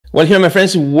Well, here, my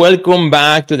friends, welcome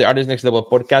back to the Artist Next Level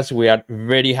podcast. We are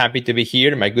very happy to be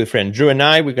here. My good friend Drew and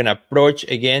I, we're going to approach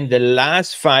again the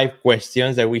last 5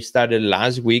 questions that we started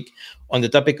last week on the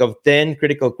topic of 10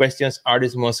 critical questions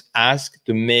artists must ask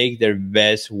to make their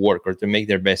best work or to make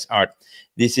their best art.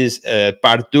 This is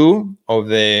part 2 of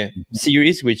the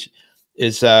series, which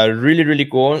is really, really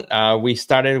cool. We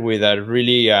started with a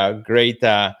really great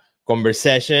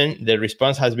conversation. The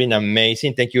response has been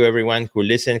amazing. Thank you, everyone who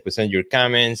listened, who sent your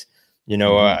comments. You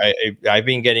know, I've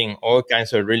been getting all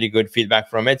kinds of really good feedback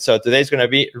from it. So today's going to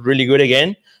be really good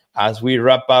again as we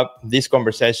wrap up this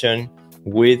conversation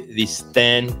with these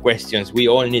 10 questions we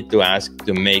all need to ask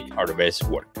to make our best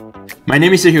work. My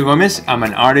name is Sergio Gomez. I'm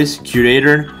an artist,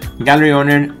 curator, gallery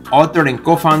owner, author, and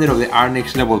co-founder of the Art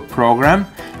Next Level program.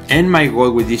 And my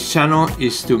goal with this channel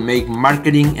is to make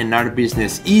marketing and art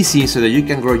business easy so that you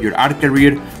can grow your art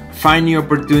career, find new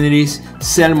opportunities,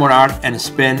 sell more art, and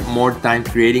spend more time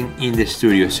creating in the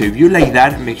studio. So if you like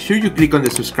that, make sure you click on the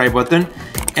subscribe button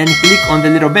and click on the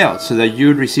little bell so that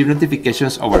you receive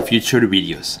notifications of our future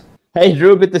videos. Hey,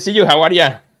 Drew, good to see you. How are you?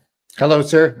 Hello,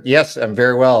 sir. Yes, I'm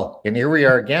very well. And here we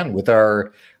are again with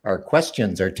our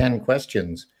questions, our 10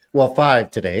 questions. Well, 5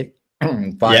 today,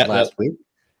 5 last week.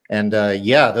 And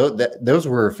those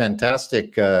were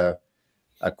fantastic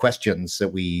questions that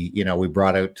we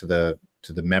brought out to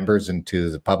the members and to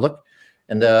the public,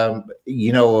 and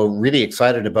really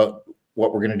excited about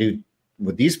what we're going to do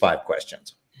with these 5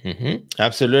 questions.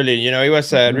 Absolutely. It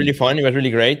was really fun. It was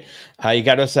really great. It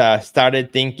got us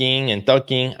started thinking and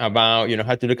talking about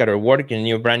how to look at our work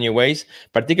in brand new ways.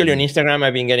 Particularly on Instagram,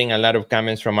 I've been getting a lot of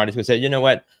comments from artists who said, you know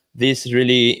what? This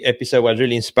episode was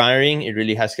really inspiring. It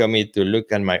really has helped me to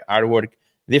look at my artwork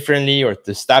differently or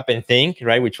to stop and think,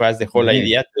 right? Which was the whole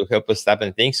idea, to help us stop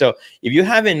and think. So if you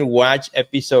haven't watched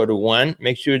episode 1,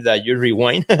 make sure that you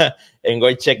rewind and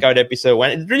go check out episode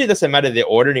 1. It really doesn't matter the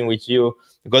order in which you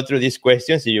go through these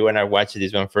questions. If you want to watch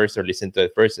this one first or listen to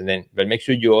it first, but make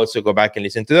sure you also go back and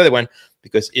listen to the other one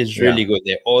because it's really good.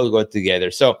 They all go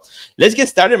together. So let's get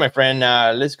started, my friend.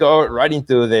 Let's go right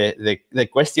into the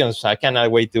questions. I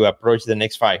cannot wait to approach the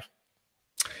next 5.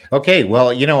 Okay,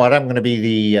 well, you know what? I'm going to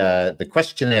be the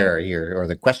questionnaire here, or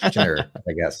the questioner,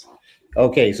 I guess.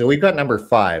 Okay, so we've got number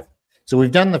 5. So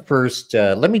we've done the first.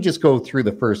 Let me just go through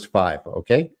the first 5.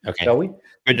 Okay. Shall we?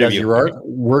 Does your art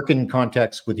work in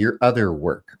context with your other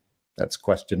work? That's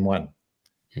question 1.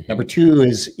 Number 2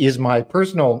 is my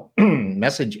personal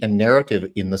message and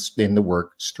narrative in the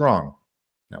work strong?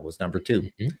 That was number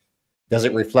 2. Does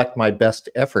it reflect my best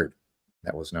effort?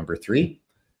 That was number 3.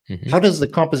 How does the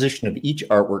composition of each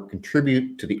artwork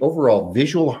contribute to the overall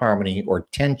visual harmony or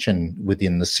tension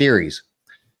within the series?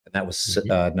 And that was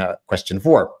question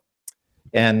 4.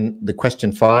 And the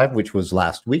question 5, which was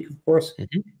last week, of course,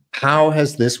 how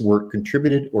has this work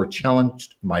contributed or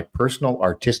challenged my personal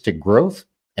artistic growth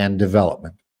and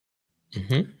development?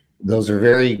 Those are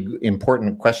very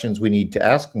important questions we need to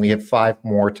ask, and we have 5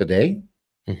 more today.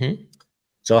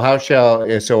 So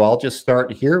I'll just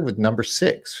start here with number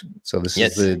 6. So this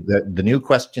is the new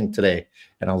question today,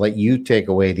 and I'll let you take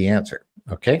away the answer.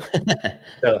 Okay.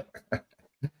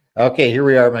 Okay, here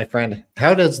we are, my friend.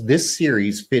 How does this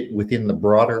series fit within the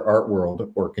broader art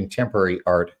world or contemporary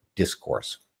art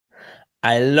discourse?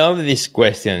 I love this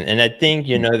question. And I think,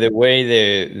 the way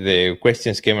the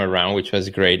questions came around, which was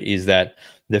great, is that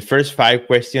the first 5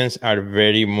 questions are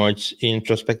very much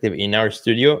introspective in our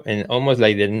studio, and almost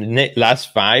like the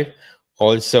last 5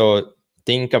 also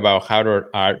think about how our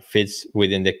art fits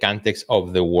within the context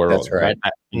of the world. That's right.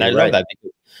 I love that,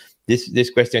 because this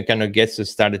question kind of gets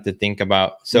us started to think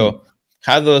about, so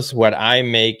how does what I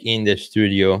make in the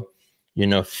studio,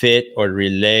 fit or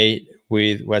relate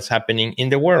with what's happening in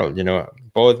the world,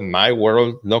 both my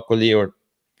world locally or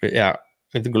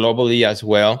globally as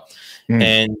well.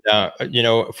 And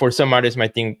for some artists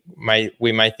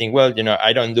we might think, well,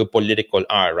 I don't do political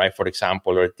art, right, for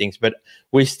example, or things, but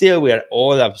we are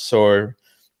all absorbed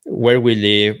where we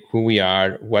live, who we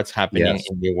are, what's happening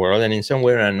in the world, and in some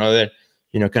way or another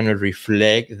kind of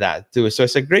reflect that too. So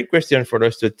it's a great question for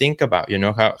us to think about,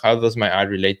 how does my art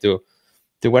relate to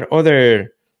what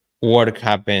other work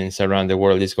happens around the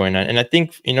world is going on. And I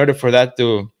think in order for us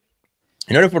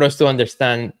to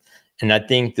understand, and I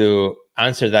think to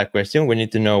answer that question, we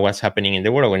need to know what's happening in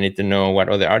the world. We need to know what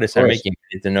other artists are making.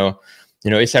 We need to know,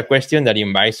 it's a question that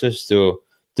invites us to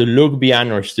look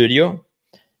beyond our studio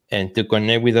and to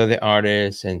connect with other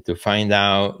artists and to find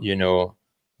out,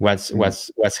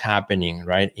 what's happening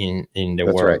right in the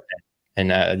world. Right. And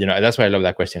that's why I love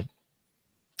that question.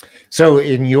 So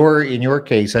in your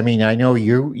case, I mean, I know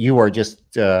you are just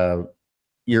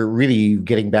you're really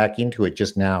getting back into it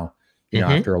just now.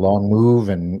 after a long move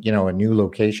and, a new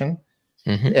location.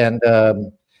 And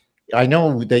I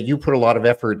know that you put a lot of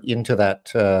effort into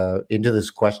that, into this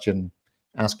question,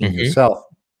 asking yourself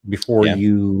before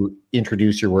you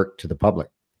introduce your work to the public.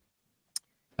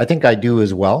 I think I do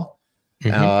as well.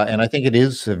 And I think it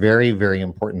is a very, very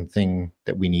important thing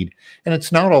that we need. And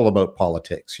it's not all about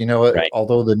politics.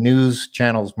 Although the news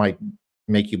channels might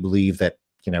make you believe that,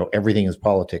 everything is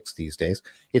politics these days,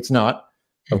 it's not.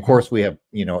 Of course, we have,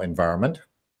 environment,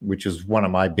 which is one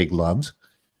of my big loves.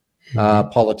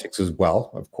 Politics as well,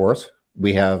 of course.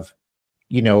 We have,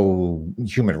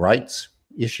 human rights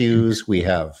issues. We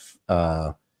have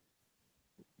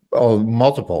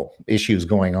multiple issues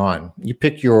going on. You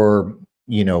pick your,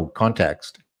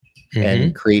 context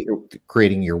and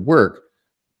creating your work.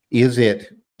 Is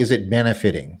it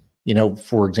benefiting,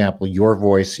 for example, your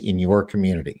voice in your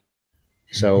community?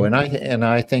 So, and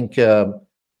I think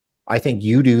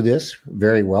you do this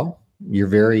very well. You're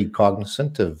very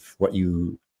cognizant of what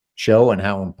you show and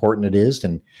how important it is,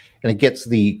 and it gets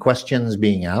the questions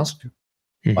being asked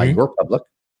by your public.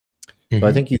 So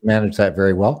I think you've managed that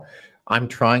very well. I'm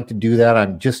trying to do that.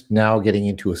 I'm just now getting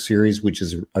into a series which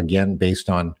is again based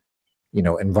on,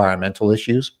 environmental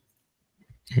issues,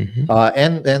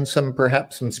 and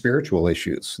perhaps some spiritual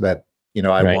issues that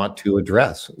I want to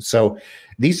address. So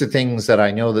these are things that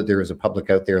I know that there is a public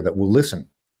out there that will listen,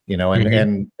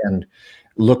 and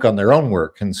look on their own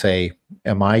work and say,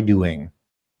 am I doing,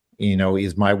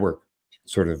 is my work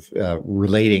sort of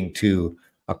relating to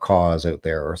a cause out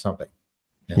there or something?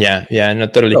 Yeah, no,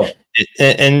 totally. So,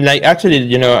 and like actually,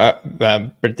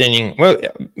 pertaining, well,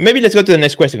 maybe let's go to the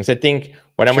next question, because I think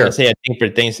what I'm going to say, I think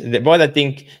pertains, I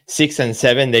think 6 and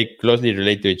 7, they closely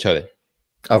relate to each other.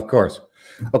 Of course.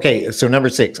 Okay, so number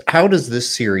 6, how does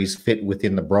this series fit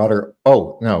within the broader,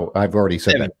 oh, no, I've already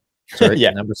said 7. That. Sorry,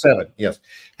 number 7, yes.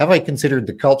 Have I considered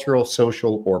the cultural,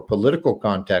 social, or political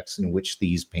context in which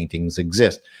these paintings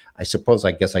exist? I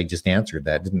guess I just answered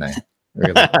that, didn't I?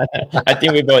 Really? I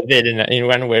think we both did in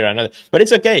one way or another, but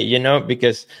it's okay,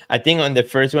 because I think on the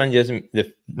first one, just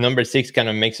the number 6 kind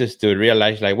of makes us to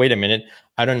realize, like, wait a minute,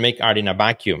 I don't make art in a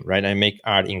vacuum, right? I make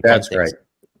art in context. Right.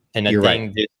 And I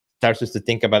think this starts us to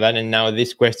think about that. And now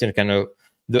this question kind of,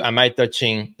 am I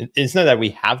touching, it's not that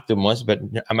we have to much, but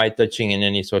am I touching in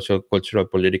any social, cultural,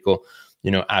 political,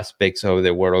 aspects of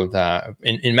the world?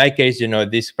 In my case,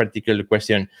 this particular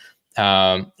question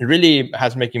really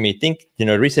has making me think,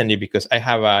 recently, because I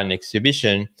have an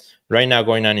exhibition right now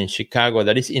going on in Chicago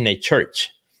that is in a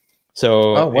church.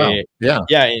 So, oh, wow.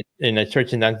 In a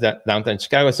church in downtown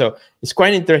Chicago. So it's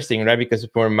quite interesting, right? Because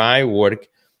for my work,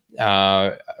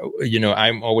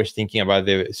 I'm always thinking about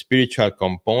the spiritual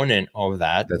component of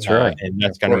that. That's right. And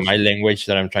that's kind of my language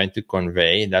that I'm trying to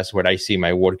convey. That's where I see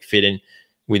my work fitting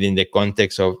within the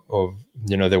context of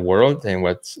the world and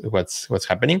what's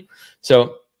happening.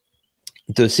 So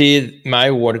to see my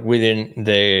work within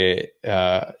the,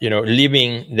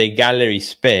 leaving the gallery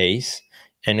space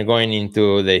and going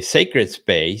into the sacred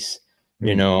space,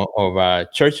 of a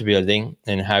church building,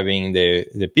 and having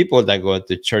the people that go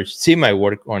to church see my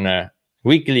work on a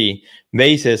weekly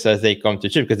basis as they come to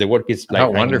church, because the work is like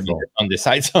wonderful on the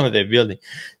sides of the building.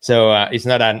 So it's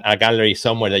not a gallery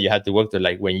somewhere that you have to walk to.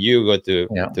 Like when you go to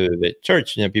the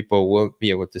church, people will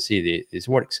be able to see these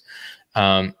works.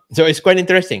 So it's quite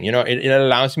interesting. It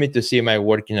allows me to see my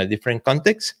work in a different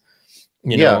context,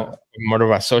 more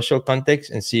of a social context,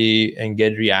 and see and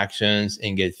get reactions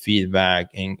and get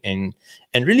feedback and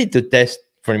really to test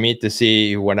for me to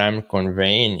see what I'm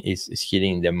conveying is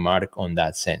hitting the mark on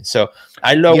that sense. So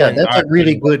I love that's a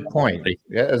really good point.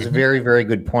 Yeah, that's a very, very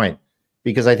good point,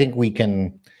 because I think we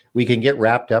can get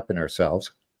wrapped up in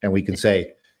ourselves, and we can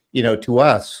say, to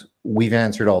us, we've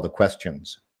answered all the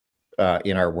questions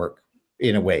in our work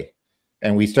in a way,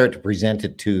 and we start to present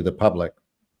it to the public.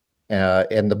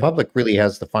 And the public really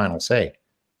has the final say.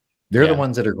 They're the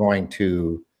ones that are going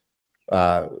to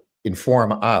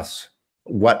inform us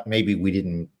what maybe we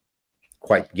didn't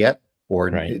quite get,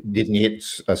 or didn't hit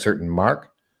a certain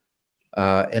mark.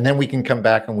 And then we can come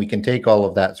back and we can take all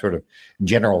of that sort of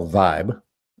general vibe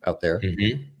out there,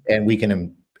 and we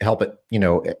can help it,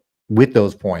 with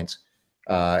those points,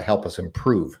 help us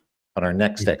improve on our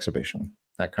next exhibition,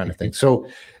 that kind of thing. So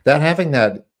that having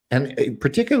that, and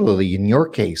particularly in your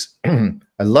case,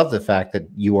 I love the fact that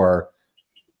you are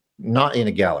not in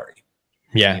a gallery.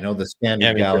 The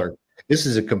standard gallery. Sure. This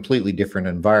is a completely different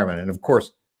environment. And of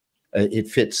course, it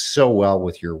fits so well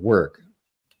with your work.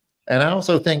 And I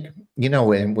also think,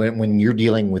 when you're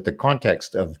dealing with the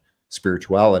context of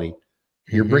spirituality,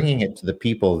 you're bringing it to the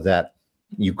people that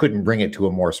you couldn't bring it to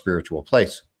a more spiritual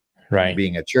place,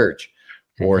 being a church.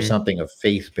 or something of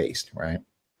faith-based, right?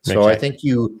 So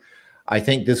Exactly. I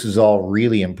think this is all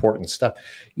really important stuff,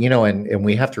 you know, and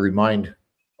we have to remind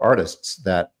artists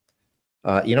that,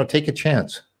 you know, take a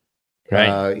chance.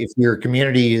 Right. If your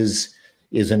community is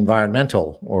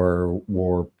environmental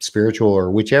or spiritual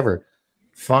or whichever,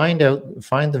 find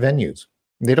the venues.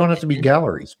 They don't have to be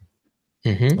galleries.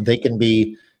 Hmm. They can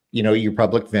be, you know, your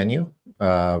public venue,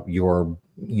 your,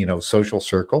 you know, social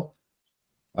circle,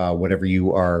 whatever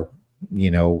you are,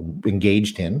 you know,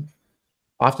 engaged in.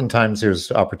 Oftentimes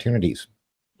there's opportunities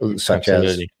such as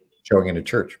Absolutely. showing in a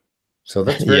church. So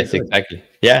that's very Yes, good. exactly.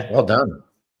 Yeah. Well done.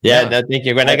 Yeah, Yeah. that thank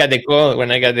you. When I got the call, when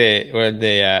I got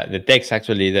the text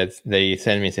actually that they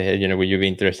sent me, say, hey, you know, would you be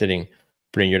interested in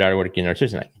putting your artwork in our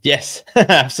church? And like, yes,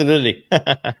 absolutely.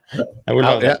 I would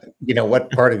love Yeah, that. you know, what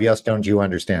part of yes don't you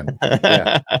understand?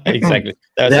 Yeah. Exactly.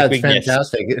 That was a That's quick yes.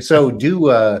 fantastic. So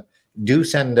do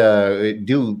send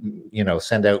do you know,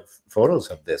 send out photos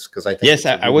of this, because I think Yes, it's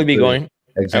a I really will be good going.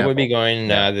 I will be example. going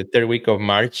Yeah, the third week of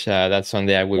March. That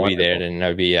Sunday, I will be there, wonderful. and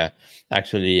I'll be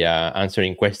actually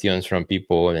answering questions from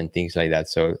people and things like that.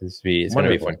 So it's going to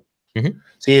be fun. Wonderful. Mhm.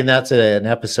 See, and that's an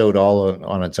episode all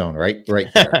on its own, right there.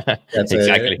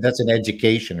 Exactly. That's an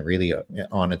education really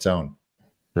on its own.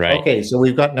 Right. Okay, so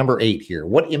we've got number 8 here.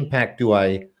 What impact do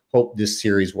I hope this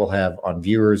series will have on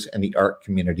viewers and the art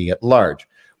community at large?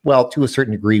 Well, to a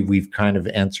certain degree, we've kind of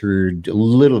answered a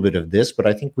little bit of this, but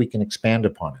I think we can expand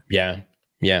upon it. Yeah.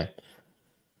 Yeah.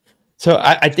 So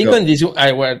I think on So, this,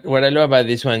 what I love about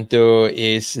this one too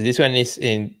is this one is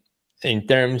in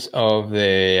terms of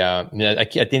the you know, I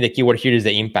think the keyword here is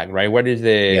the impact, right?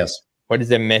 yes, What is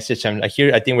the message? I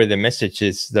here I think where the message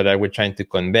is that I was trying to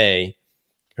convey,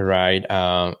 right?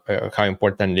 How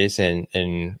important it is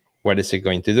and what is it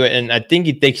going to do? And I think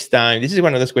it takes time. This is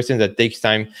one of those questions that takes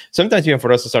time. Sometimes even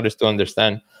for us as artists to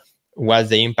understand what's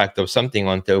the impact of something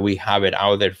until we have it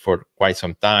out there for quite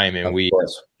some time and of we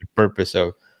course. the purpose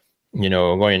of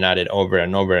going at it over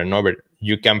and over and over.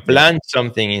 You can Yeah, plan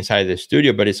something inside the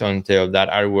studio, but it's until that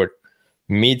artwork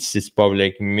meets its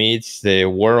public, meets the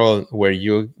world, where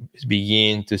you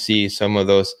begin to see some of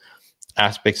those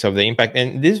aspects of the impact.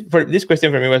 And this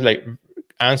question for me was like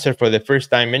answered for the first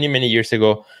time many years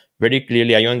ago. Very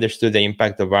clearly, I understood the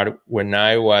impact of art when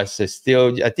I was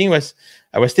still.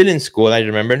 I was still in school. I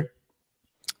remember,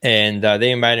 and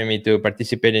they invited me to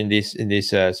participate in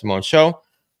this small show.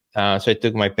 So I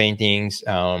took my paintings.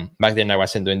 Back then, I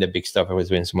wasn't doing the big stuff. I was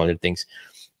doing smaller things,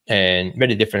 and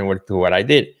very different work to what I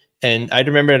did. And I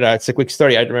remember that it's a quick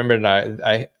story. I remember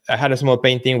that I had a small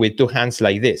painting with two hands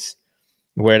like this,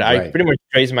 where I right. pretty much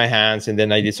traced my hands, and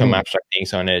then I did some Hmm. abstract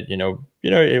things on it.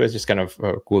 It was just kind of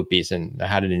a cool piece, and I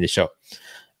had it in the show.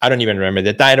 I don't even remember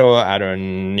the title. I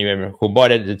don't even remember who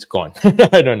bought it. It's gone.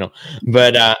 I don't know.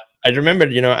 But I remember,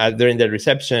 during the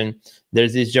reception,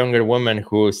 there's this younger woman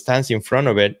who stands in front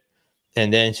of it,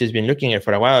 and then she's been looking at it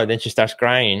for a while. Then she starts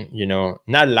crying,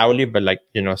 not loudly, but like,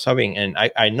 sobbing. And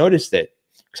I noticed it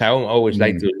because I always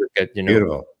like to look at,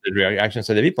 Beautiful. the reactions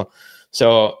of the people.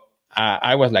 So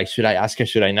I was like, should I ask her?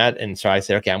 Should I not? And so I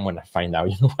said, okay, I'm going to find out,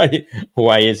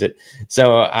 why is it?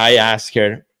 So I asked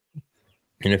her,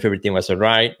 if everything was all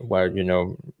right.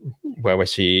 Why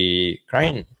was she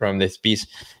crying from this piece?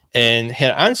 And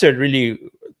her answer really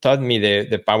taught me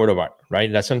the power of art,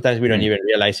 right? That sometimes we don't Hmm. even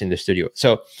realize in the studio.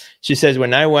 So she says,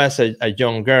 when I was a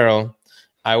young girl,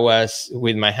 I was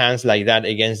with my hands like that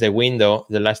against the window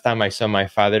the last time I saw my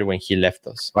father when he left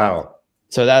us. Wow.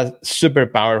 So that's super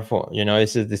powerful.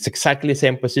 It's exactly the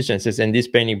same position. It says, and this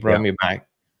painting Yeah. brought me back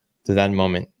to that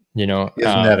moment. Isn't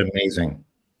that amazing?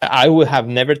 I would have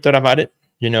never thought about it.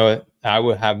 I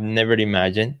would have never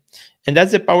imagined. And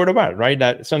that's the power of art, right?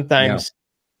 That Yeah. sometimes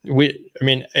I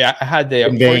had the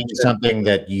Conveying fortune. something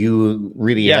that you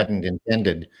really Yeah. hadn't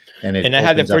intended, and it And I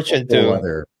had the opens up a fortune whole to,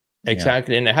 other. Yeah.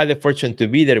 exactly. And I had the fortune to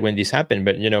be there when this happened.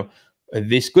 But,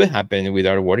 this could happen with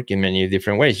artwork in many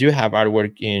different ways. You have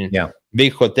artwork in Yeah.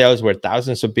 big hotels where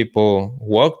thousands of people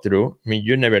walk through.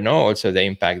 You never know also the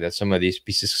impact that some of these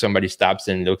pieces, somebody stops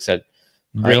and looks at,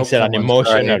 I brings hope an someone's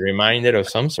emotion, a trying. reminder of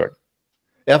some sort.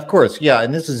 Of course, yeah,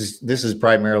 and this is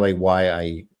primarily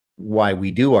why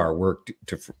we do our work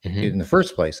Hmm. in the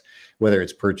first place, whether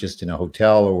it's purchased in a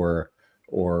hotel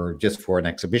or just for an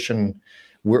exhibition.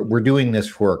 We're doing this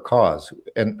for a cause,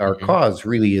 and our Hmm. cause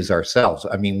really is ourselves.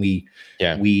 I mean,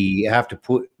 Yeah. we have to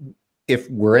put, if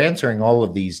we're answering all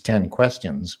of these 10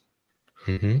 questions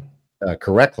Hmm.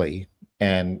 correctly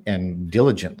and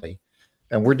diligently,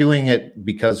 and we're doing it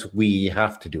because we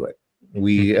have to do it.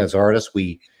 We, Hmm. as artists,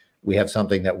 we have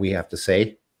something that we have to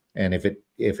say, and if it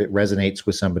resonates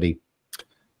with somebody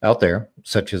out there,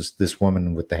 such as this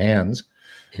woman with the hands,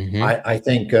 I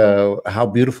think how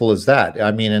beautiful is that?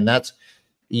 I mean, and that's,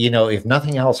 if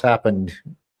nothing else happened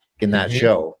in that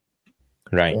show,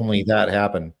 Right. only that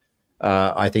happened,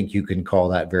 I think you can call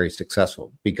that very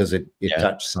successful because it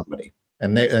touched somebody.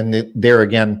 And there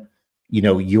again,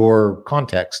 your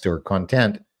context or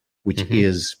content, which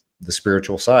is the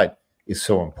spiritual side, is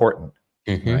so important,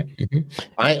 right?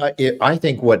 I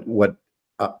think what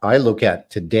I look at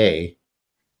today,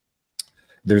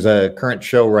 there's a current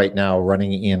show right now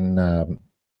running in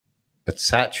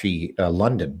Saatchi,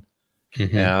 London,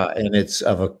 and it's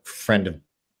of a friend of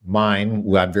mine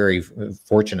who I'm very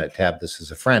fortunate to have this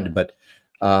as a friend, but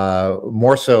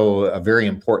more so a very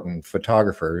important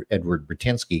photographer, Edward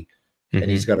Bratinsky, and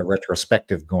he's got a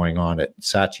retrospective going on at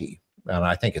Saatchi, and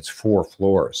I think it's 4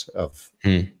 floors of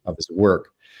his work,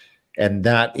 and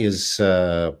that is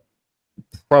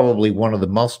probably one of the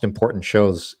most important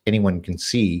shows anyone can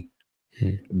see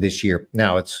this year.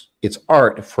 Now it's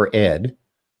art for Ed,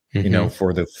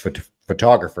 for the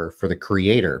photographer, for the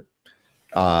creator.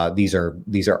 These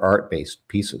are art-based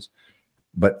pieces,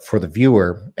 but for the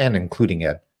viewer, and including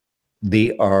Ed,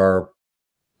 they are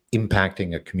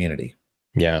impacting a community.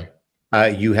 Yeah.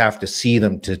 You have to see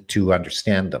them to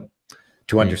understand them,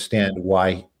 to understand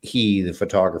why he, the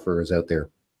photographer, is out there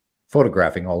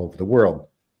photographing all over the world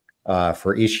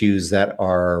for issues that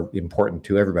are important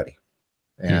to everybody.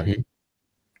 And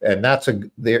that's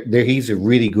he's a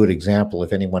really good example.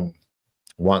 If anyone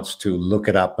wants to look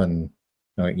it up and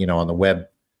on the web,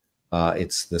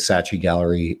 it's the Saatchi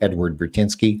Gallery, Edward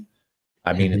Bratinsky.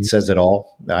 I mean, it says it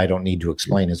all. I don't need to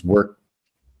explain his work.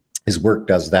 His work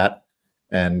does that,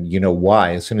 and you know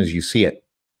why as soon as you see it.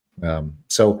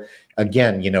 So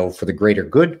again, for the greater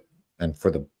good and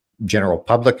for the general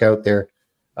public out there,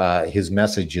 his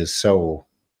message is so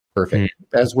perfect,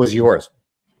 as was yours.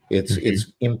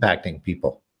 It's impacting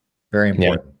people. Very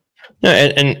important. No,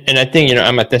 and I think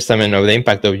I'm a testament of the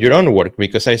impact of your own work,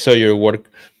 because I saw your work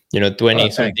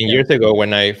 20 something years ago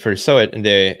when I first saw it, and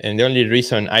the only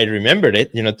reason I remembered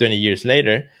it 20 years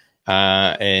later,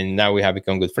 and now we have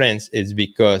become good friends, is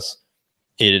because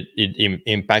it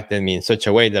impacted me in such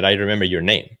a way that I remember your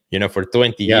name. For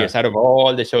 20 years, out of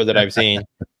all the shows that I've seen,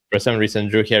 for some reason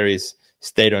Drew Harris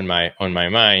stayed on my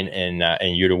mind,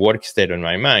 and your work stayed on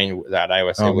my mind, that I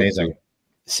was able to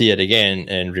see it again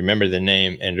and remember the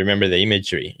name and remember the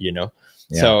imagery.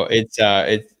 So it's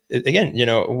again,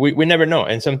 we never know,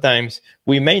 and sometimes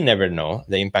we may never know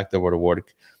the impact of our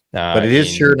work, but it is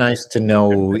sure nice to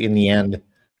know in the end,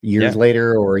 years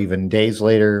later or even days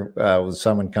later,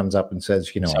 someone comes up and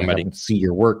says, I happened to see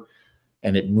your work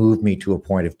and it moved me to a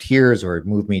point of tears, or it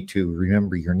moved me to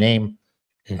remember your name,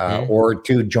 or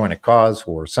to join a cause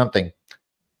or something.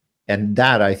 And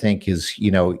that, I think, is,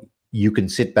 you can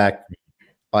sit back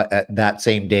at that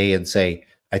same day and say,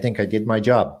 I think I did my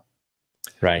job.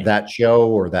 Right. That show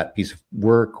or that piece of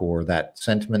work or that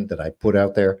sentiment that I put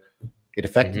out there, it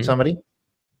affected somebody.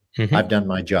 I've done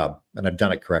my job and I've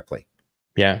done it correctly.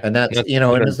 Yeah. And that's, and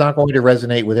it's not going to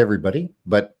resonate with everybody,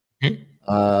 but,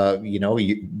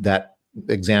 that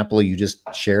example you just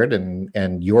shared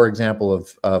and your example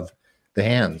of the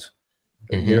hands,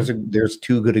 there's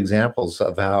 2 good examples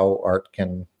of how art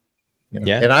can,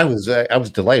 and I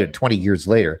was delighted 20 years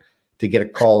later to get a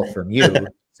call from you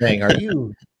saying, are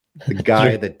you the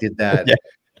guy that did that?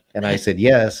 And I said,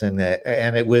 yes. And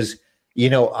it was,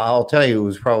 I'll tell you, it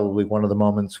was probably one of the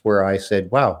moments where I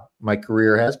said, wow, my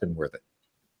career has been worth it.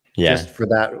 Yeah. Just for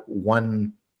that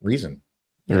one reason.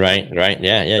 Right.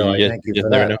 Yeah. So You just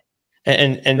never know.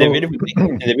 And the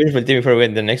beautiful thing before we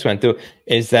get the next one too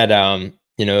is that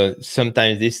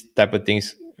sometimes these type of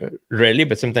things rarely,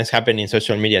 but sometimes happen in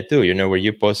social media too. Where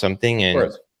you post something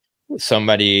and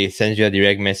somebody sends you a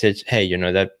direct message. Hey,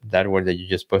 that word that you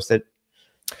just posted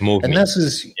moved me. This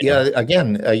is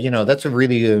again, that's a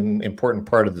really important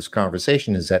part of this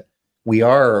conversation, is that a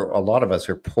lot of us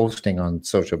are posting on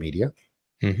social media,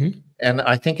 and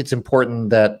I think it's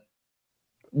important that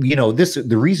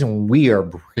the reason we are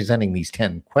presenting these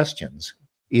 10 questions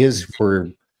is for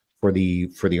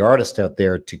the artist out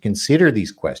there to consider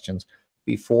these questions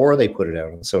before they put it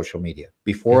out on social media,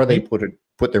 before they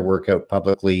put their work out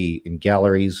publicly in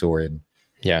galleries or in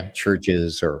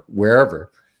churches or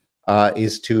wherever,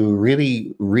 is to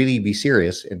really, really be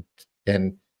serious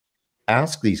and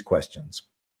ask these questions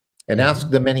and ask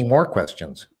them many more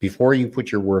questions before you put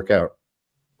your work out.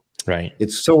 Right.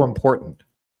 It's so important,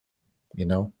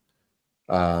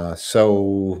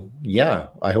 so yeah,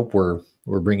 I hope we're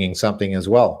bringing something as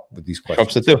well with these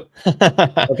questions. Hope so too.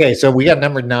 Okay, so we got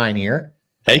number 9 here.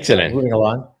 Excellent. Moving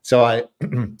along. So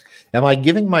am I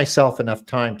giving myself enough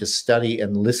time to study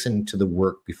and listen to the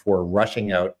work before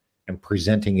rushing out and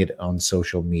presenting it on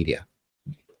social media?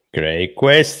 Great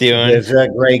question. It's a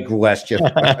great question.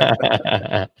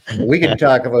 We can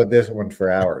talk about this one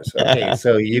for hours. Okay,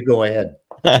 so you go ahead.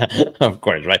 Of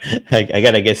course, right? I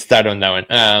gotta get started on that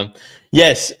one.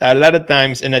 Yes, a lot of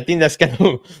times, and I think that's kind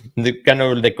of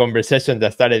the conversation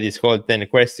that started this whole 10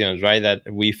 questions, right? That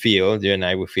we feel, you and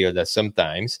I, we feel that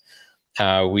sometimes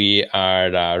we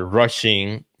are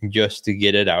rushing just to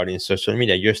get it out in social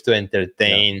media, just to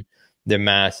entertain the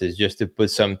masses, just to put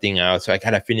something out. So I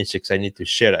gotta finish it because I need to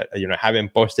share it. I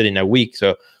haven't posted in a week,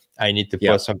 so I need to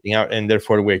post something out, and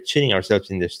therefore we're cheating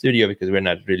ourselves in the studio because we're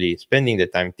not really spending the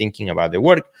time thinking about the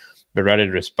work, but rather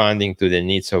responding to the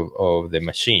needs of the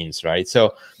machines, right?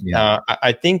 So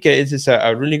I think this is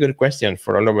a really good question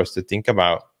for all of us to think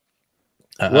about.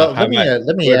 Well, let me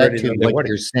add to what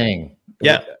you're saying.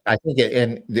 Yeah, I think,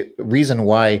 and the reason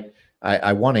why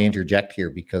I want to interject here,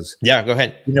 because go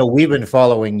ahead. We've been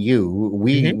following you.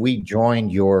 We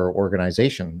joined your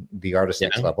organization, the Artist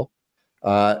Next Level,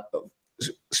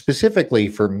 specifically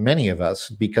for many of us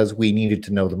because we needed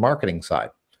to know the marketing side.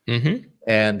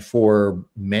 And for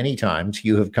many times,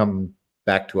 you have come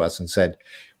back to us and said,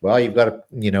 "Well, you've got to,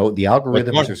 the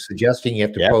algorithms are suggesting you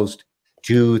have to post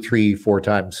 2, 3, 4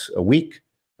 times a week.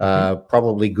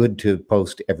 Probably good to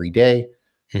post every day."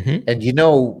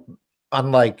 And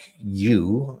unlike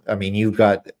you, I mean, you've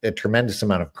got a tremendous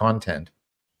amount of content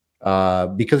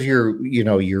because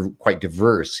you're quite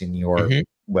diverse in your,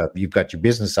 well, you've got your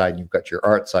business side and you've got your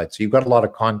art side. So you've got a lot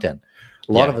of content.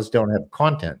 A lot of us don't have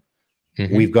content.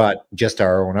 We've got just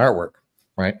our own artwork,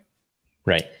 right?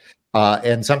 Right.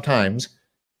 And sometimes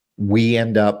we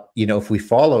end up, if we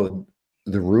follow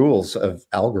the rules of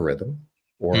algorithm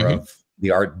or of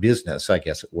the art business, I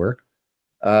guess it were,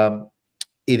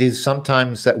 it is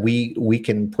sometimes that we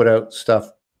can put out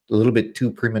stuff a little bit too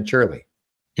prematurely.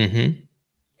 And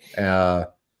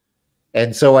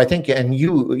so I think, and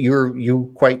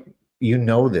you quite,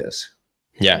 this.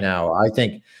 Yeah. Now, I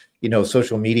think,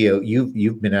 social media,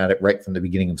 you've been at it right from the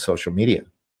beginning of social media.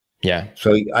 Yeah.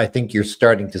 So I think you're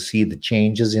starting to see the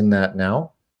changes in that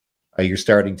now. You're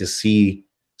starting to see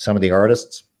some of the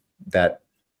artists that,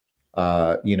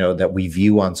 that we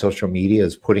view on social media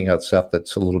as putting out stuff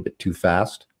that's a little bit too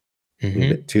fast, a little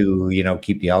bit too,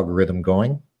 keep the algorithm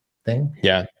going thing.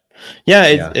 Yeah.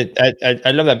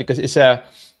 I love that because it's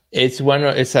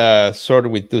a sword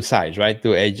with two sides, right?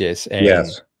 Two edges. And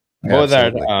yes. Both are,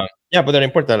 but they're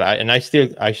important. And I still,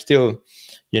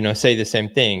 say the same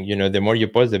thing. The more you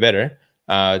post, the better.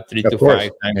 3 to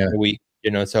 5 times a week.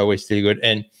 It's always still good.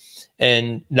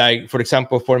 And like, for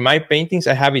example, for my paintings,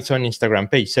 I have its own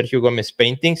Instagram page, Sergio Gomez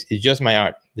Paintings. It's just my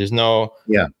art. There's no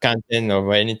content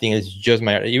or anything. It's just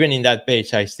my art. Even in that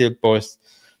page, I still post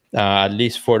at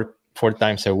least four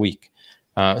times a week.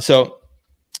 And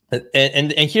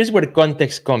here's where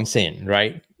context comes in,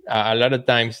 right? A lot of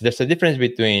times there's a difference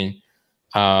between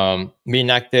being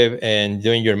active and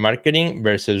doing your marketing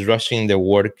versus rushing the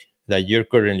work that you're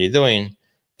currently doing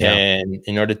and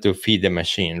in order to feed the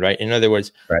machine, right? In other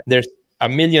words, there's a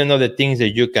million other things that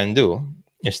you can do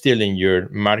still in your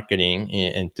marketing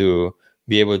and to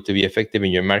be able to be effective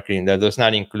in your marketing that does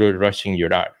not include rushing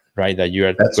your art, right? That you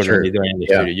are currently doing in the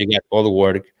studio. You get all the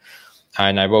work.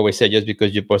 And I've always said, just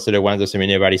because you posted it once doesn't mean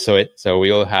everybody saw it. So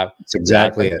we all have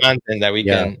content that we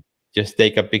can just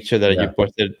take a picture that you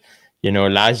posted,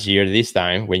 last year, this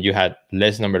time, when you had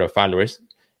less number of followers.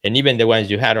 And even the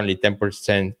ones you had, only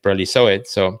 10% probably saw it.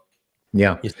 So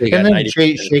and then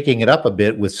shaking it up a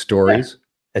bit with stories.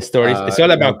 Stories. It's all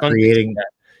about creating.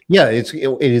 It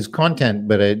is content,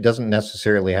 but it doesn't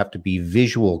necessarily have to be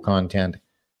visual content.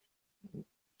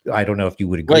 I don't know if you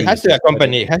would agree. Well, it has to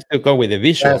accompany. It has to go with the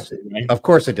visual. Right? Of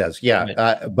course, it does.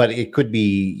 Yeah, but it could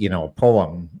be, a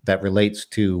poem that relates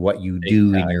to what you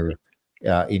do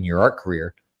in your art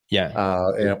career.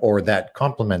 Or that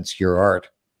complements your art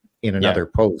in another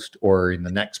post or in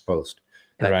the next post.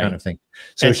 That kind of thing.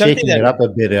 So shaking it up a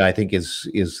bit, I think,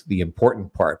 is the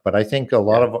important part. But I think a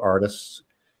lot of artists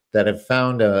that have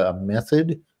found a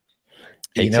method,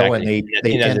 and they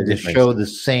tend to show the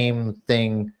same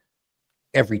thing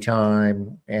every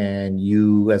time. And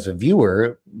you, as a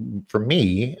viewer, for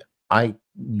me, I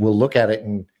will look at it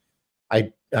and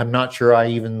I'm not sure I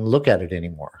even look at it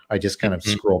anymore. I just kind of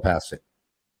scroll past it.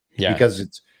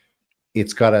 Because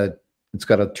it's got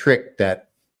a trick that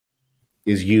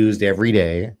is used every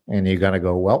day, and you're gonna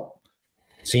go, well,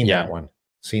 seen that one.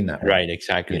 Right,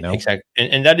 exactly. Exactly.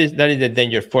 And that is the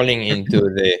danger, falling into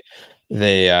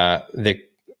the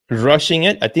rushing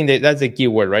it. I think that's the key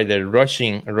word, right? The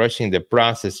rushing the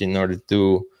process in order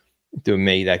to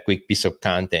make that quick piece of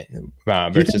content. Do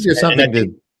you think there's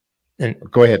something And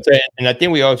Go ahead. so, and I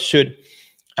think we all should.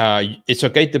 It's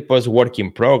okay to post work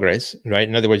in progress, right?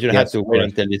 In other words, you don't have Yes, to of wait course.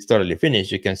 until it's totally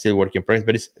finished. You can still work in progress,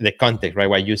 but it's the context, right?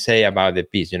 What you say about the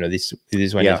piece, this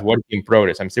one is Yeah. work in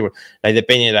progress. I'm still like the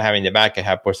painting that I have in the back. I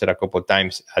have posted a couple of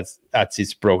times as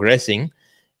it's progressing,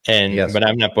 Yes. but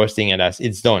I'm not posting it as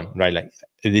it's done, right? Like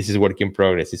this is work in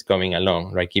progress. It's coming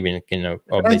along, right? Giving And I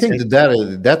updates.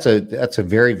 think that's a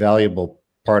very valuable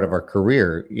part of our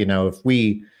career.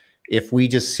 If we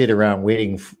just sit around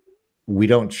waiting, we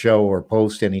don't show or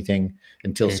post anything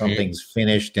until Mhm. something's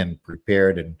finished and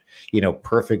prepared and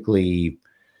perfectly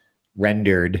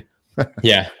rendered,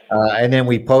 Yeah, and then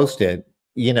we post it.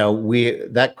 We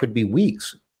that could be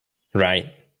weeks. right.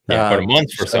 Yeah, or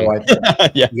months for So some.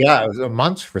 Yeah. yeah, it was a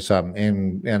month for some,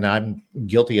 and I'm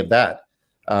guilty of that.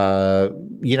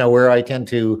 Where I tend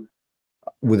to,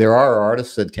 there are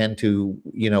artists that tend to,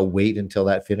 wait until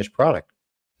that finished product.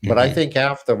 But I Mhm. think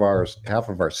half of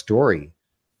our story,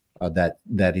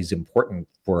 that is important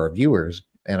for our viewers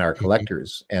and our Mhm.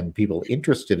 collectors and people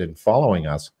interested in following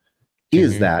us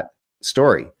is Mhm. that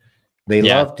story. They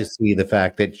Yeah, love to see the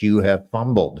fact that you have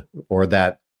fumbled or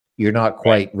that you're not right.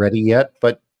 quite ready yet,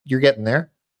 but you're getting there.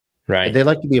 Right. They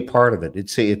like to be a part of it.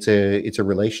 It's a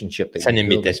relationship that It's an you're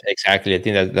building. invitation. Exactly. I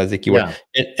think that's the keyword.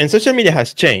 Yeah, And social media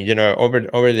has changed, over the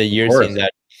of years. In course.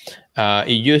 that,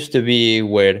 it used to be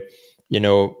where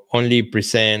only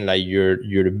present like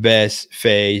your best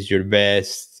face, your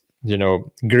best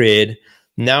grid.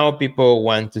 Now people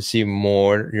want to see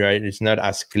more, right? It's not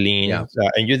as Yeah, clean,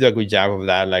 and you do a good job of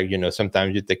that. Like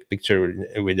sometimes you take picture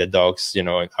with the dogs,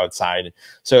 outside,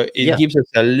 so it yeah, gives us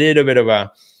a little bit of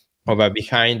a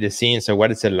behind the scenes of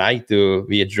what it's like to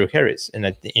be a Drew Harris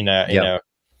yeah.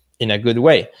 in a good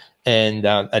way. And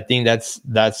I think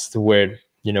that's where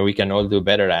we can all do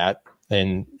better at.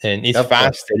 And it's Of course.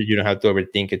 faster. You don't have to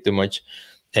overthink it too much.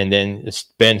 And then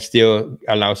spend still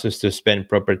allows us to spend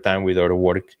proper time with our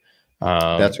work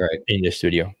That's right. in the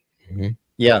studio. Mhm.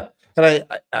 Yeah, and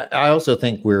I also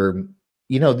think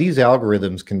these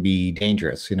algorithms can be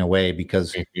dangerous in a way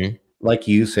because, Mhm. like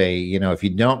you say, if you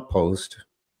don't post,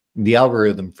 the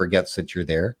algorithm forgets that you're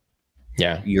there.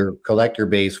 Yeah. Your collector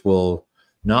base will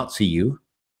not see you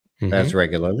as Hmm.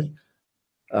 regularly.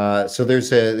 So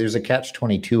there's a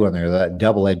catch-22 on there, that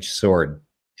double-edged sword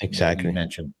that you Exactly.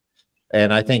 mentioned.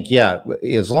 And I think, yeah,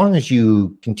 as long as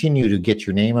you continue to get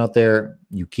your name out there,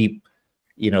 you keep,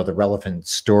 the relevant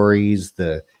stories,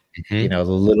 Hmm. the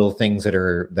little things that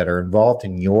are involved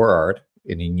in your art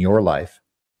and in your life,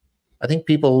 I think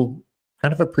people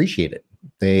kind of appreciate it.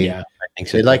 Yeah, They I think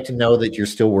so they too. like to know that you're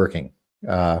still working.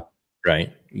 Uh,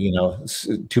 Right.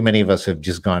 Too many of us have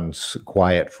just gone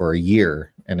quiet for a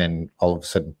year and then all of a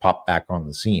sudden pop back on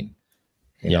the scene.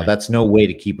 Yeah. That's no way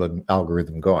to keep an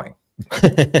algorithm going.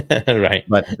 Right.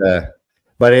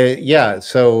 But yeah.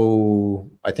 So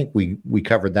I think we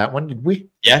covered that one, did we?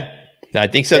 Yeah, I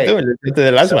think so Okay. too. Let's go to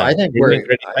the last So I one. think We're doing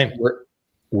great time.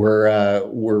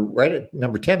 we're right at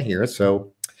number 10 here.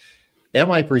 So,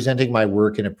 am I presenting my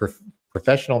work in a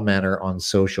professional manner on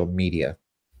social media?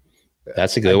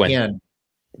 That's a good one. Again,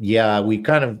 yeah, we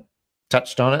kind of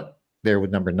touched on it there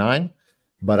with number 9,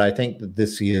 but I think that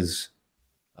this is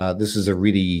a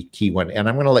really key one, and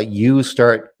I'm going to let you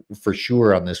start for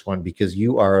sure on this one because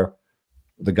you are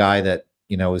the guy that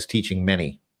is teaching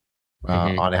many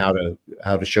Mhm. on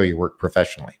how to show your work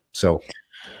professionally. So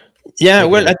Yeah, take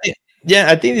it well, away.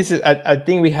 I think this is. I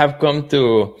think we have come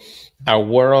to a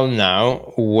world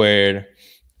now where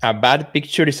a bad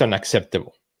picture is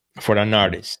unacceptable for an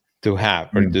artist to have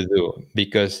or Mm, to do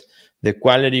because the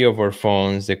quality of our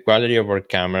phones, the quality of our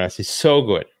cameras is so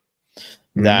good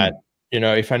that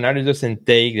mm, if an artist doesn't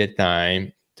take the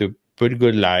time to put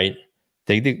good light,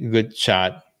 take the good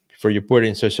shot before you put it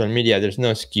in social media, there's no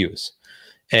excuse.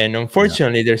 And yeah,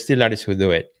 unfortunately, there's still artists who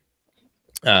do it.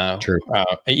 true.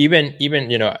 Even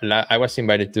I was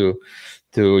invited to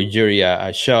jury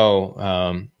a show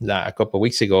a couple of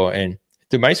weeks ago, and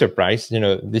to my surprise,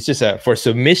 this is for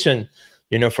submission,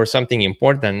 for something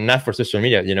important, not for social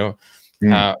media.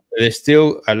 Mm, There's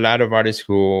still a lot of artists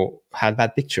who had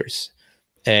bad pictures,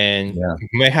 and yeah,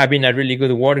 may have been a really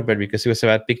good work, but because it was a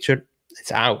bad picture,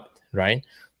 it's out, right?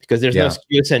 Because there's no yeah,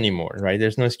 excuse anymore, right?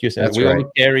 There's no excuse. that's We all right.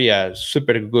 carry a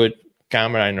super good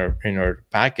camera in our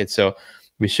packet, so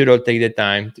we should all take the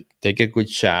time to take a good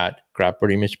shot, crop our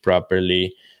image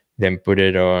properly, then put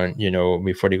it on,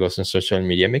 before it goes on social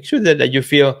media. Make sure that you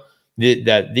feel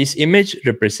that this image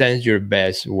represents your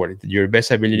best work, your best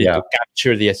ability Yeah. to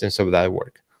capture the essence of that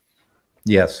work.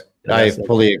 Yes, So I that's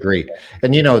fully agree.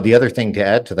 And the other thing to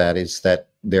add to that is that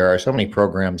there are so many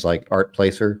programs like Art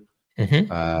Placer, Mhm.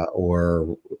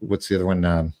 or what's the other one?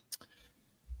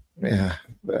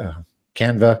 uh,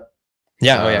 Canva,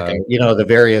 Yeah. Oh, yeah. Okay. you know, the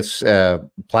various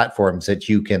platforms that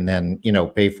you can then, you know,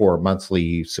 pay for a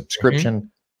monthly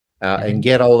subscription and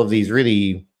get all of these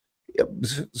really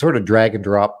sort of drag and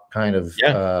drop kind of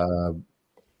Yeah.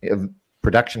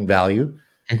 production value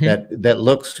that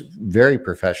looks very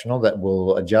professional, that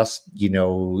will adjust, you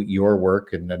know, your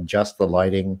work and adjust the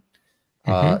lighting.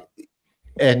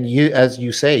 And you, as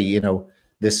you say, you know,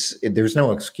 there's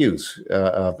no excuse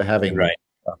of having Right.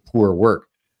 poor work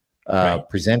Right.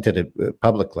 presented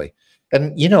publicly.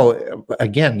 And you know,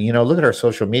 again, you know, look at our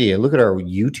social media, look at our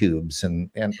YouTubes, and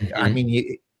I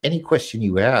mean, any question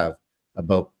you have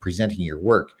about presenting your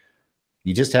work,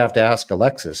 you just have to ask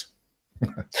Alexis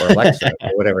or Alexa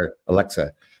or whatever,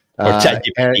 Alexa, Or and,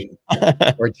 ChatGPT.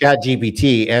 or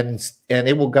ChatGPT, and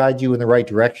it will guide you in the right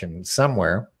direction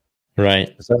somewhere.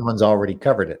 Right. Someone's already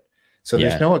covered it, so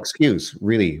there's Yeah. no excuse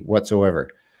really whatsoever.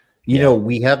 You know,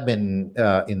 we have been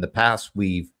in the past,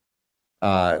 we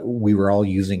were all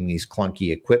using these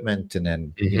clunky equipment, and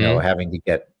then you know, having to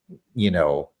get, you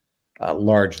know,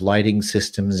 large lighting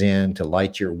systems in to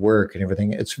light your work and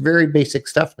everything. It's very basic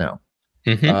stuff now.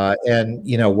 And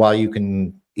you know, while you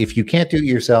can, if you can't do it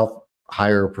yourself,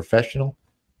 hire a professional.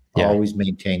 Always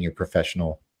maintain your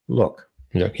professional look.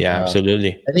 Look, yeah,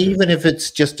 absolutely. And even if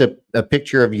it's just a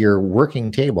picture of your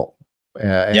working table,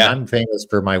 and I'm famous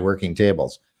for my working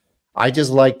tables, I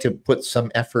just like to put some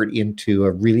effort into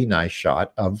a really nice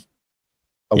shot of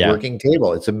a working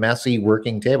table. It's a messy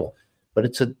working table, but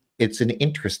it's an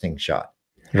interesting shot.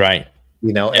 Right.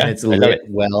 You know, and it's lit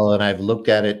well, and I've looked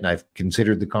at it and I've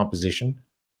considered the composition,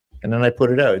 and then I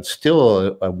put it out. It's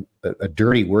still a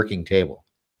dirty working table.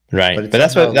 Right. But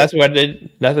that's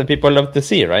what people love to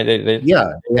see, right?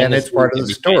 And it's part of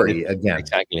the story again.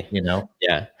 Exactly. You know?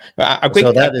 Yeah.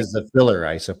 So that is the filler,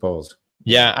 I suppose.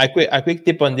 Yeah. A quick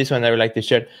tip on this one I would like to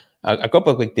share. A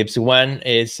couple of quick tips. One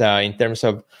is in terms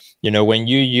of, you know, when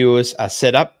you use a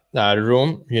setup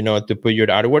room, you know, to put your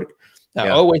artwork,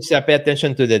 always pay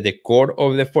attention to the decor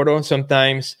of the photo.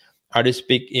 Sometimes artists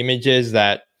pick images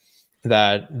that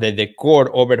the decor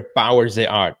overpowers the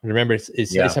art. Remember,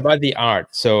 it's about the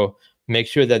art. So make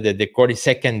sure that the decor is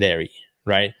secondary,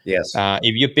 right? Yes.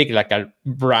 If you pick like a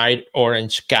bright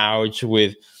orange couch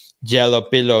with yellow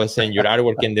pillows and your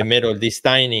artwork in the middle, this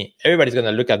tiny, everybody's going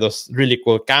to look at those really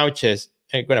cool couches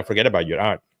and going to forget about your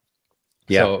art.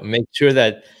 So make sure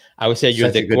that, I would say,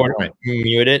 your decor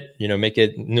muted, you know, make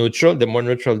it neutral. The more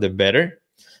neutral, the better.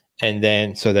 And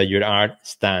then so that your art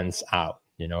stands out.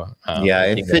 You know,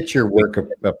 and fit your work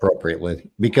appropriately,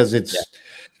 because it's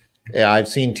I've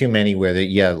seen too many where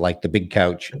like the big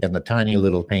couch and the tiny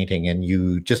little painting, and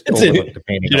you just overlook the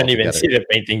painting. You don't even see the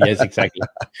painting. Yes, exactly.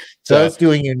 So it's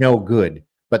doing you no good.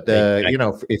 But you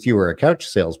know, if you were a couch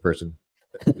salesperson,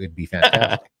 it would be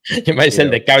fantastic. You might sell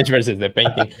the couch versus the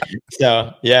painting.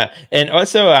 So yeah, and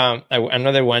also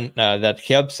another one that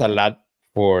helps a lot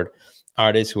for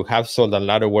artists who have sold a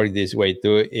lot of work this way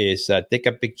too is take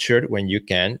a picture when you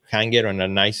can, hang it on a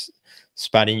nice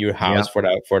spot in your house for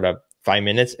the 5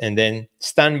 minutes, and then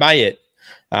stand by it.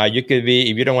 You could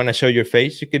be, if you don't want to show your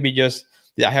face, you could be just,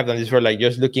 I have done this for like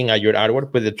just looking at your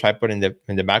artwork, put the tripod in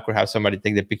the back, or have somebody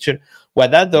take the picture.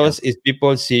 What that does is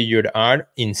people see your art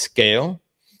in scale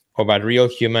of a real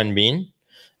human being,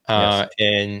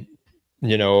 and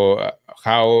you know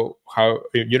how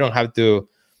you don't have to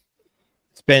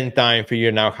spend time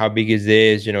figuring out how big is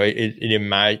this. You know,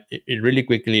 it really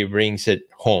quickly brings it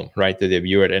home, right, to the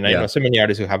viewer. And I know so many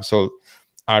artists who have sold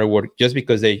artwork just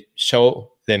because they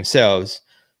show themselves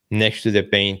next to the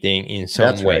painting in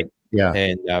some way. Yeah.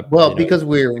 And well, because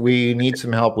we need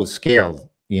some help with scale,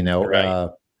 you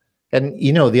know. And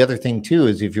you know, the other thing too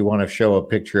is, if you want to show a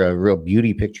picture, a real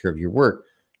beauty picture of your work,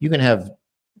 you can have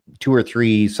 2 or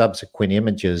 3 subsequent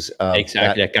images of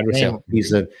that same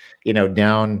piece of, you know,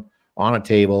 down on a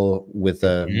table with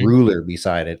a ruler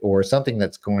beside it, or something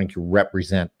that's going to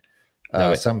represent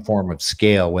some form of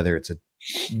scale, whether it's a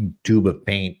tube of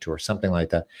paint or something like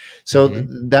that. So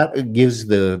that gives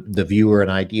the viewer an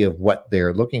idea of what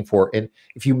they're looking for. And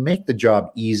if you make the job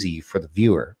easy for the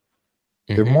viewer,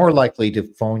 they're more likely to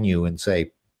phone you and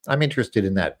say, I'm interested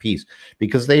in that piece,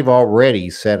 because they've already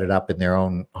set it up in their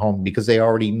own home, because they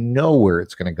already know where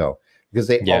it's going to go, because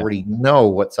they already know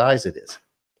what size it is.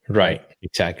 Right.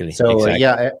 Exactly. So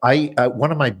I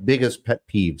one of my biggest pet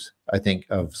peeves, I think,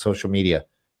 of social media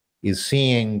is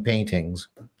seeing paintings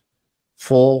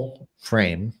full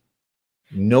frame,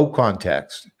 no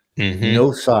context,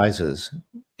 no sizes,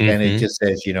 and it just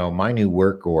says, you know, my new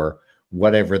work, or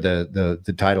whatever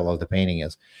the title of the painting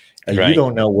is. You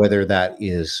don't know whether that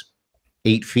is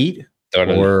 8 feet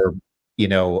or,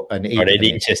 an or 8 eighth of an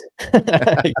inch. inches.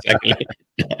 Exactly.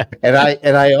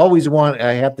 And I always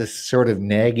I have this sort of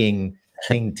nagging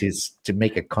thing to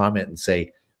make a comment and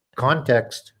say,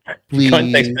 context, please.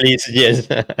 Context, please. Yes.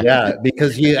 Yeah,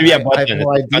 because I have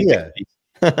no idea.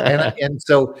 And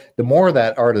so the more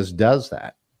that artist does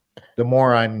that, the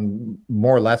more I'm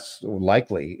more or less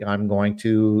likely I'm going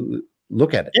to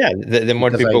look at it. Yeah, the more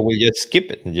people will just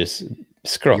skip it and just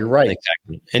scroll. You're right.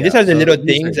 Exactly. And these are the little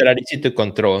things that are easy to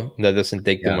control, that doesn't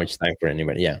take too much time for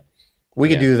anybody. Yeah. We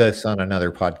could do this on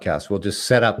another podcast. We'll just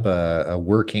set up a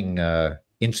working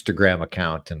Instagram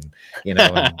account and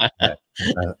a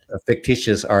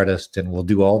fictitious artist, and we'll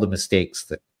do all the mistakes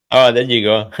that. Oh, there you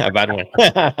go. A bad one.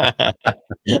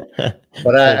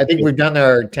 But I think we've done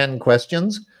our 10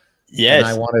 questions. Yes. And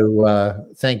I want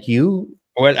to thank you,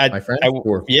 my friend.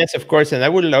 Yes, of course. And I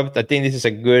think this is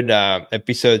a good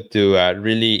episode to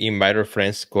really invite our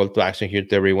friends. Call to action here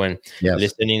to everyone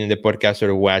listening in the podcast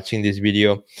or watching this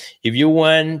video. If you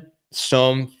want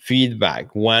some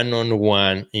feedback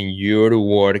one-on-one in your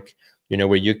work,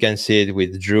 where you can sit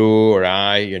with Drew or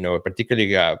I,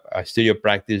 particularly a studio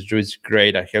practice. Drew is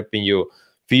great at helping you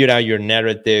figure out your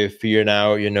narrative, figure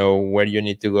out, where you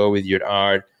need to go with your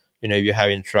art. If you're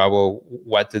having trouble,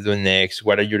 what to do next,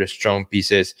 what are your strong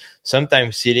pieces.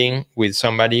 Sometimes sitting with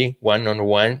somebody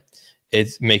one-on-one,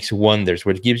 it makes wonders.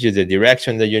 What gives you the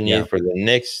direction that you need for the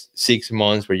next 6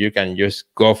 months, where you can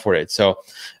just go for it. So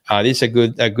this is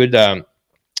a good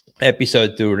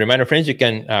episode to remind our friends. You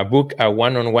can book a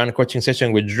one-on-one coaching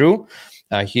session with Drew.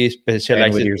 He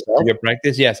specializes in your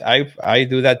practice. Yes, I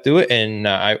do that too, and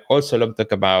I also love to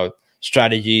talk about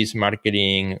strategies,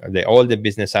 marketing, all the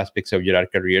business aspects of your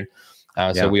art career.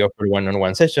 So we offer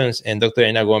one-on-one sessions, and Dr.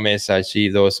 Ana Gomez, she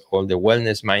does all the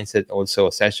wellness mindset also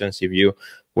sessions if you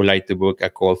would like to book a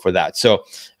call for that. So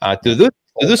to do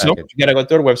so, you gotta go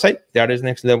to our website,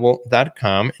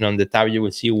 theartistnextlevel.com, and on the tab you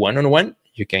will see one-on-one.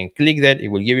 You can click that. It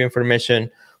will give you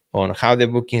information on how the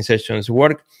booking sessions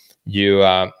work. You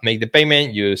make the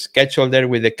payment, you schedule there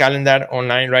with the calendar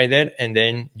online right there, and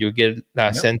then you get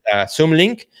sent a Zoom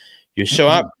link. You show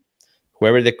up,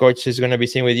 whoever the coach is going to be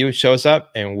sitting with you shows up,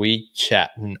 and we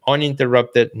chat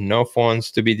uninterrupted, no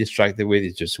phones to be distracted with.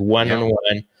 It's just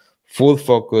one-on-one, full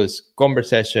focus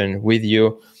conversation with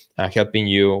you, helping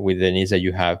you with the needs that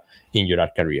you have in your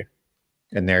art career.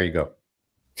 And there you go.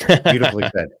 Beautifully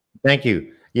said. Thank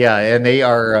you. Yeah, and they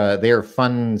are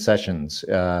fun sessions.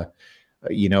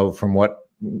 From what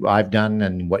I've done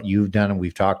and what you've done, and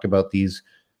we've talked about these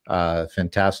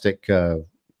fantastic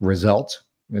results.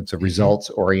 It's a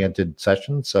results-oriented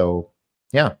session. So,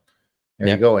 there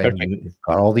you go. And you've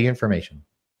got all the information.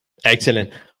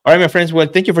 Excellent. All right, my friends. Well,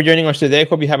 thank you for joining us today.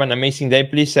 Hope you have an amazing day.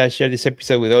 Please share this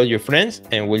episode with all your friends,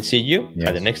 and we'll see you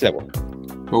at the next level.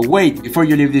 But wait, before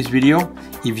you leave this video,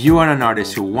 if you are an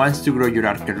artist who wants to grow your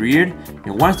art career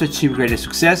and wants to achieve greater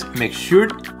success, make sure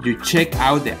you check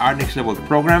out the Art Next Level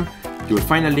program. You will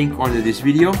find a link under this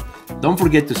video. Don't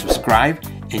forget to subscribe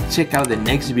and check out the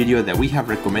next video that we have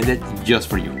recommended just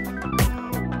for you.